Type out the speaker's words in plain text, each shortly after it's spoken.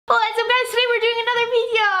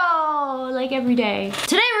like every day.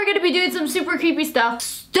 Today we're gonna be doing some super creepy stuff.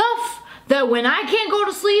 Stuff that when I can't go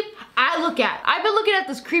to sleep, I look at. I've been looking at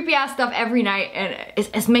this creepy ass stuff every night and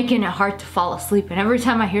it's making it hard to fall asleep. And every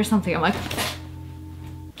time I hear something, I'm like,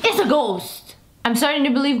 it's a ghost. I'm starting to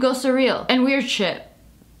believe ghosts are real and weird shit.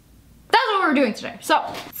 That's what we're doing today. So,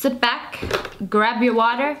 sit back, grab your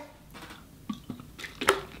water.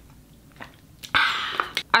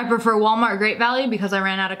 I prefer Walmart Great Value because I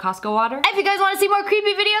ran out of Costco water. If you guys want to see more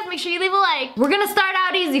creepy videos, make sure you leave a like. We're gonna start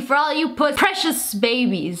out easy for all you precious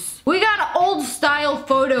babies. We got an old style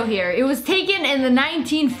photo here. It was taken in the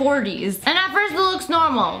 1940s. And at first it looks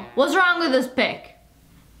normal. What's wrong with this pic?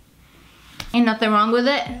 Ain't nothing wrong with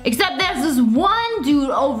it. Except there's this one dude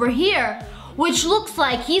over here which looks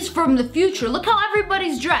like he's from the future. Look how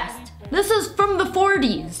everybody's dressed. This is from the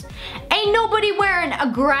 40s. Ain't nobody wearing a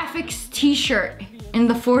graphics t-shirt in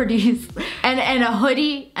the 40s and a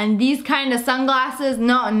hoodie and these kind of sunglasses.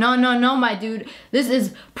 No, my dude. This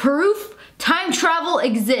is proof time travel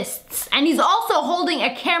exists. And he's also holding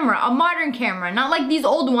a camera, a modern camera, not like these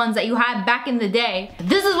old ones that you had back in the day.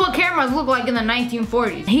 This is what cameras look like in the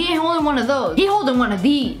 1940s. He ain't holding one of those. He holding one of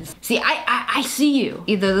these. See, I see you.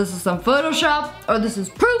 Either this is some Photoshop or this is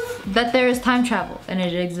proof that there is time travel and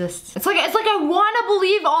it exists. It's like I want to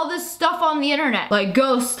believe all this stuff on the internet. Like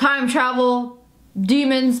ghosts, time travel,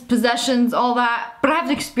 demons, possessions, all that. But I have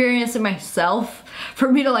to experience it myself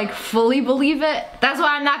for me to like fully believe it. That's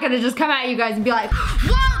why I'm not gonna just come at you guys and be like,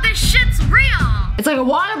 whoa, this shit's real. It's like I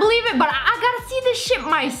wanna believe it, but I gotta see this shit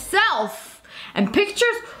myself. And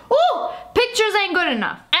pictures, ooh, pictures ain't good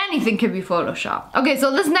enough. Anything could be Photoshopped. Okay,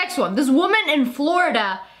 so this next one. This woman in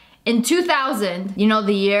Florida in 2000, you know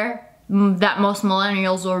the year that most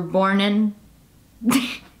millennials were born in?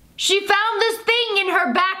 She found this thing in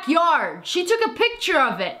her backyard. She took a picture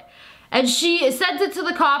of it and she sent it to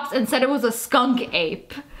the cops and said it was a skunk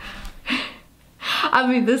ape. I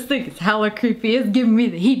mean, this thing is hella creepy. It's giving me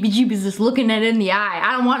the heebie-jeebies just looking at it in the eye.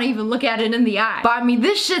 I don't want to even look at it in the eye. But I mean,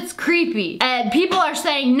 this shit's creepy. And people are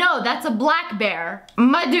saying, no, that's a black bear.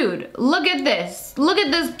 My dude, look at this. Look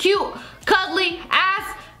at this cute, cuddly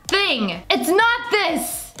ass thing. It's not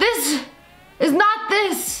this. This is not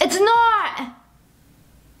this. It's not.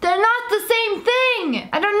 They're not the same thing.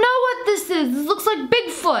 I don't know what this is. This looks like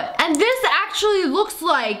Bigfoot. And this actually looks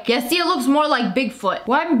like, yeah, see, it looks more like Bigfoot.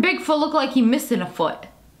 Why would Bigfoot look like he missing a foot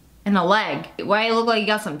and a leg? Why it look like he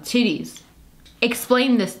got some titties?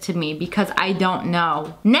 Explain this to me because I don't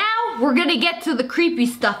know. Now we're gonna get to the creepy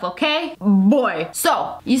stuff, okay? Boy.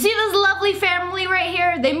 So, you see this lovely family right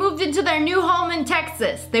here? They moved into their new home in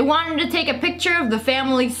Texas. They wanted to take a picture of the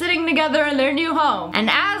family sitting together in their new home. And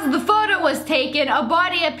as the photo was taken, a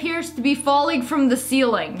body appears to be falling from the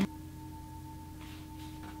ceiling.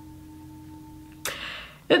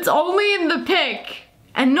 It's only in the pic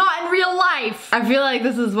and not in real life. I feel like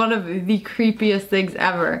this is one of the creepiest things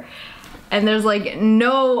ever. And there's like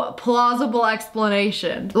no plausible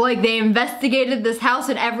explanation. Like they investigated this house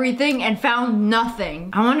and everything and found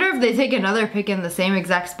nothing. I wonder if they take another pic in the same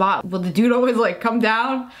exact spot. Will the dude always like come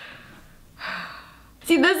down?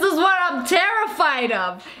 See, this is what I'm terrified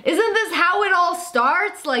of. Isn't this how it all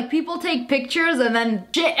starts? Like people take pictures and then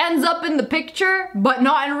shit ends up in the picture, but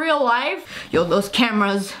not in real life? Yo, those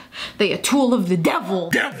cameras, they a tool of the devil.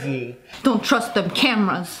 Devil! Don't trust them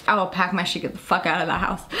cameras. I will pack my shit, get the fuck out of the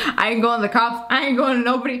house. I ain't going to the cops, I ain't going to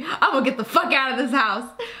nobody. I'm gonna get the fuck out of this house.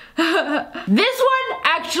 This one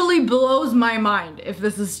actually blows my mind if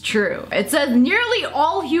this is true. It says nearly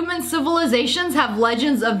all human civilizations have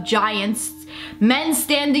legends of giants, men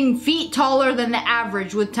standing feet taller than the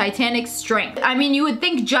average with titanic strength. I mean, you would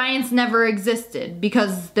think giants never existed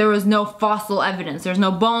because there was no fossil evidence. There's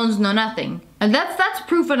no bones, no nothing. And that's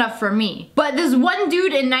proof enough for me. But this one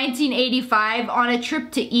dude in 1985 on a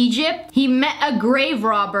trip to Egypt, he met a grave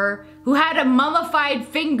robber who had a mummified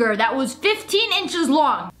finger that was 15 inches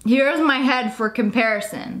long. Here's my head for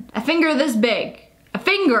comparison. A finger this big. A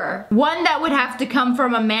finger. One that would have to come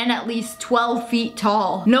from a man at least 12 feet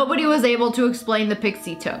tall. Nobody was able to explain the pics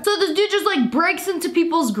he took. So this dude just like breaks into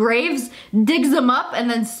people's graves, digs them up, and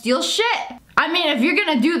then steals shit. I mean, if you're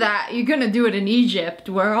gonna do that, you're gonna do it in Egypt,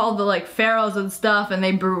 where all the like pharaohs and stuff, and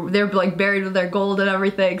they're like buried with their gold and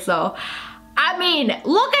everything, so. I mean,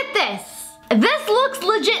 look at this. This looks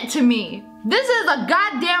legit to me. This is a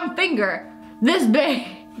goddamn finger. This big.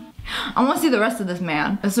 I wanna see the rest of this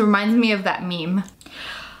man. This reminds me of that meme.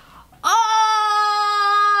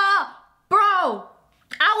 Oh! Bro!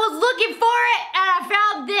 I was looking for it and I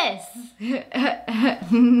found this.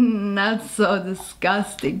 That's so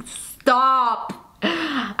disgusting. Stop.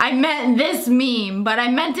 I meant this meme, but I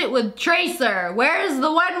meant it with Tracer. Where's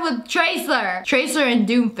the one with Tracer? Tracer and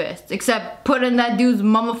Doomfist, except putting that dude's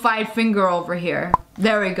mummified finger over here.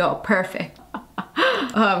 There we go, perfect.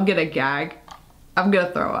 Oh, I'm gonna gag. I'm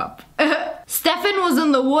gonna throw up. Stefan was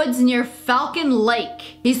in the woods near Falcon Lake.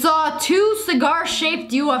 He saw 2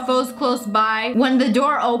 cigar-shaped UFOs close by. When the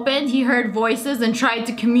door opened, he heard voices and tried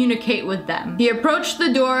to communicate with them. He approached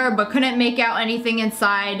the door but couldn't make out anything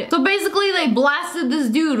inside. So basically they blasted this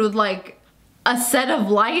dude with like a set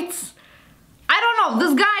of lights. I don't know,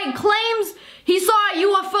 this guy claims he saw a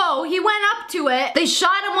UFO, he went up to it, they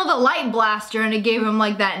shot him with a light blaster and it gave him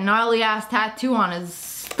like that gnarly ass tattoo on his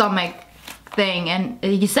stomach thing, and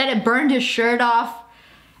he said it burned his shirt off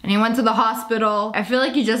and he went to the hospital. I feel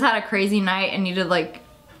like he just had a crazy night and needed like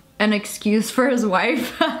an excuse for his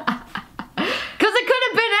wife. Cause it could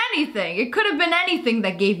have been anything. It could have been anything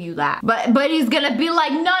that gave you that. But he's gonna be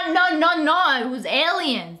like, no, it was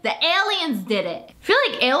aliens. The aliens did it. I feel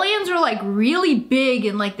like aliens were like really big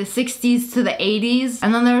in like the 60s to the 80s.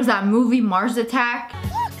 And then there was that movie Mars Attack.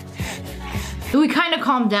 We kind of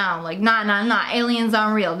calmed down, like, nah, aliens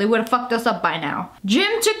aren't real. They would have fucked us up by now. Jim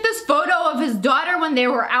took this photo of his daughter when they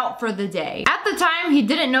were out for the day. At the time, he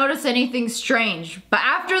didn't notice anything strange, but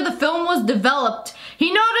after the film was developed,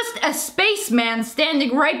 he noticed a spaceman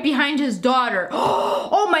standing right behind his daughter.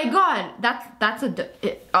 Oh my god, that's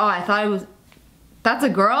a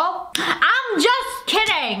girl? I'm just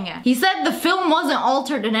kidding! He said the film wasn't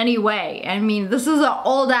altered in any way. I mean, this is an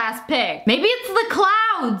old ass pic. Maybe it's the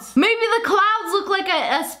clouds. Maybe the clouds look like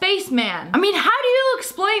a spaceman. I mean, how do you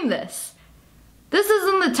explain this? This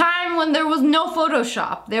is in the time when there was no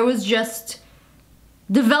Photoshop. There was just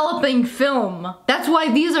developing film. That's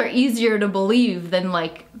why these are easier to believe than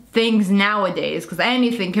like things nowadays, because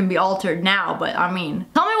anything can be altered now, but I mean,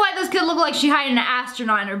 tell me why this kid looked like she hiding an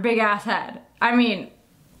astronaut in her big ass head. I mean,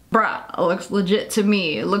 bruh, it looks legit to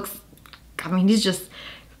me. It looks, I mean, he's just,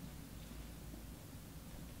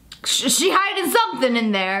 she hiding something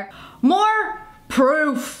in there. More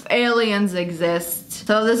proof aliens exist.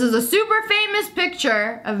 So this is a super famous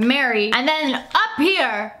picture of Mary, and then up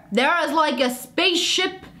here, there is like a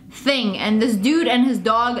spaceship thing, and this dude and his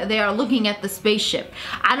dog, they are looking at the spaceship.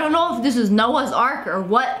 I don't know if this is Noah's Ark or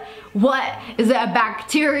what is it, a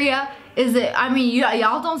bacteria? Is it, I mean,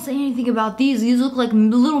 y'all don't say anything about these. These look like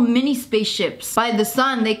little mini spaceships. By the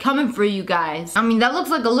sun, they coming for you guys. I mean, that looks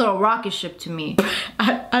like a little rocket ship to me.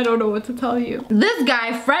 I don't know what to tell you. This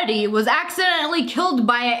guy, Freddy, was accidentally killed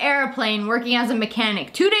by an airplane working as a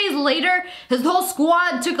mechanic. 2 days later, his whole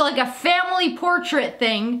squad took like a family portrait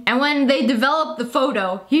thing, and when they developed the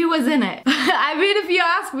photo, he was in it. I mean, if you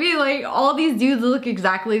ask me, like, all these dudes look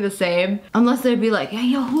exactly the same. Unless they'd be like, hey,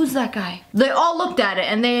 yo, who's that guy? They all looked at it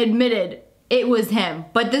and they admitted it was him.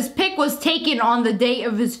 But this pic was taken on the date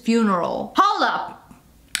of his funeral. Hold up.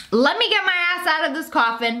 Let me get my ass out of this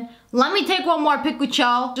coffin. Let me take one more pic with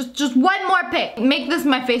y'all. Just one more pic. Make this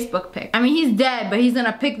my Facebook pic. I mean, he's dead, but he's in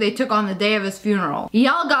a pic they took on the day of his funeral.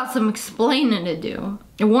 Y'all got some explaining to do.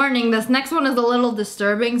 Warning, this next one is a little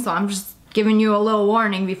disturbing, so I'm just giving you a little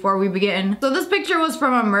warning before we begin. So this picture was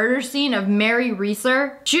from a murder scene of Mary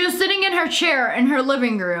Reeser. She was sitting in her chair in her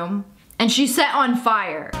living room, and she set on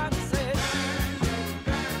fire.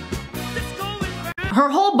 Her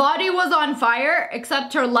whole body was on fire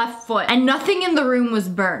except her left foot, and nothing in the room was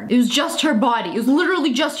burned. It was just her body. It was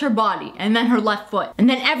literally just her body, and then her left foot, and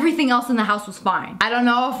then everything else in the house was fine. I don't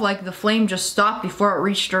know if like the flame just stopped before it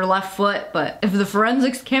reached her left foot, but if the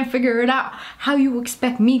forensics can't figure it out, how you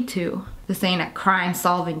expect me to? This ain't a crime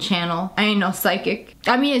solving channel. I ain't no psychic.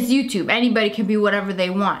 I mean, it's YouTube. Anybody can be whatever they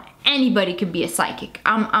want. Anybody can be a psychic.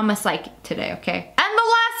 I'm a psychic today, okay? And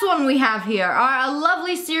the last one we have here are a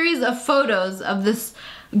lovely series of photos of this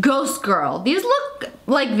ghost girl. These look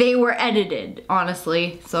like they were edited,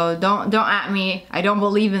 honestly. So don't at me. I don't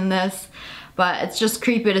believe in this. But it's just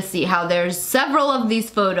creepy to see how there's several of these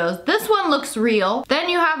photos. This one looks real. Then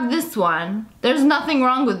you have this one. There's nothing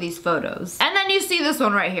wrong with these photos. And then you see this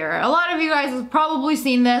one right here. A lot of you guys have probably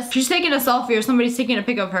seen this. She's taking a selfie or somebody's taking a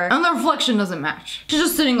pic of her, and the reflection doesn't match. She's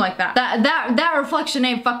just sitting like that. That reflection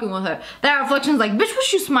ain't fucking with her. That reflection's like, bitch,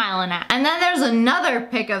 what you smiling at? And then there's another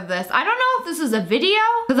pic of this. I don't know if this is a video,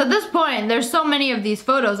 because at this point, there's so many of these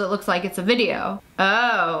photos it looks like it's a video.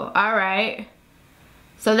 Oh, all right.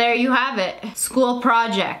 So there you have it. School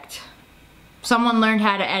project. Someone learned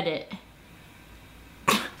how to edit.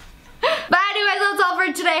 But anyways, that's all for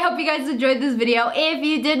today. Hope you guys enjoyed this video. If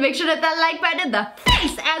you did, make sure to hit that like button in the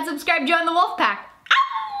face and subscribe, join the wolf pack.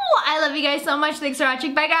 Ow! I love you guys so much. Thanks for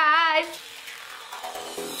watching. Bye, guys.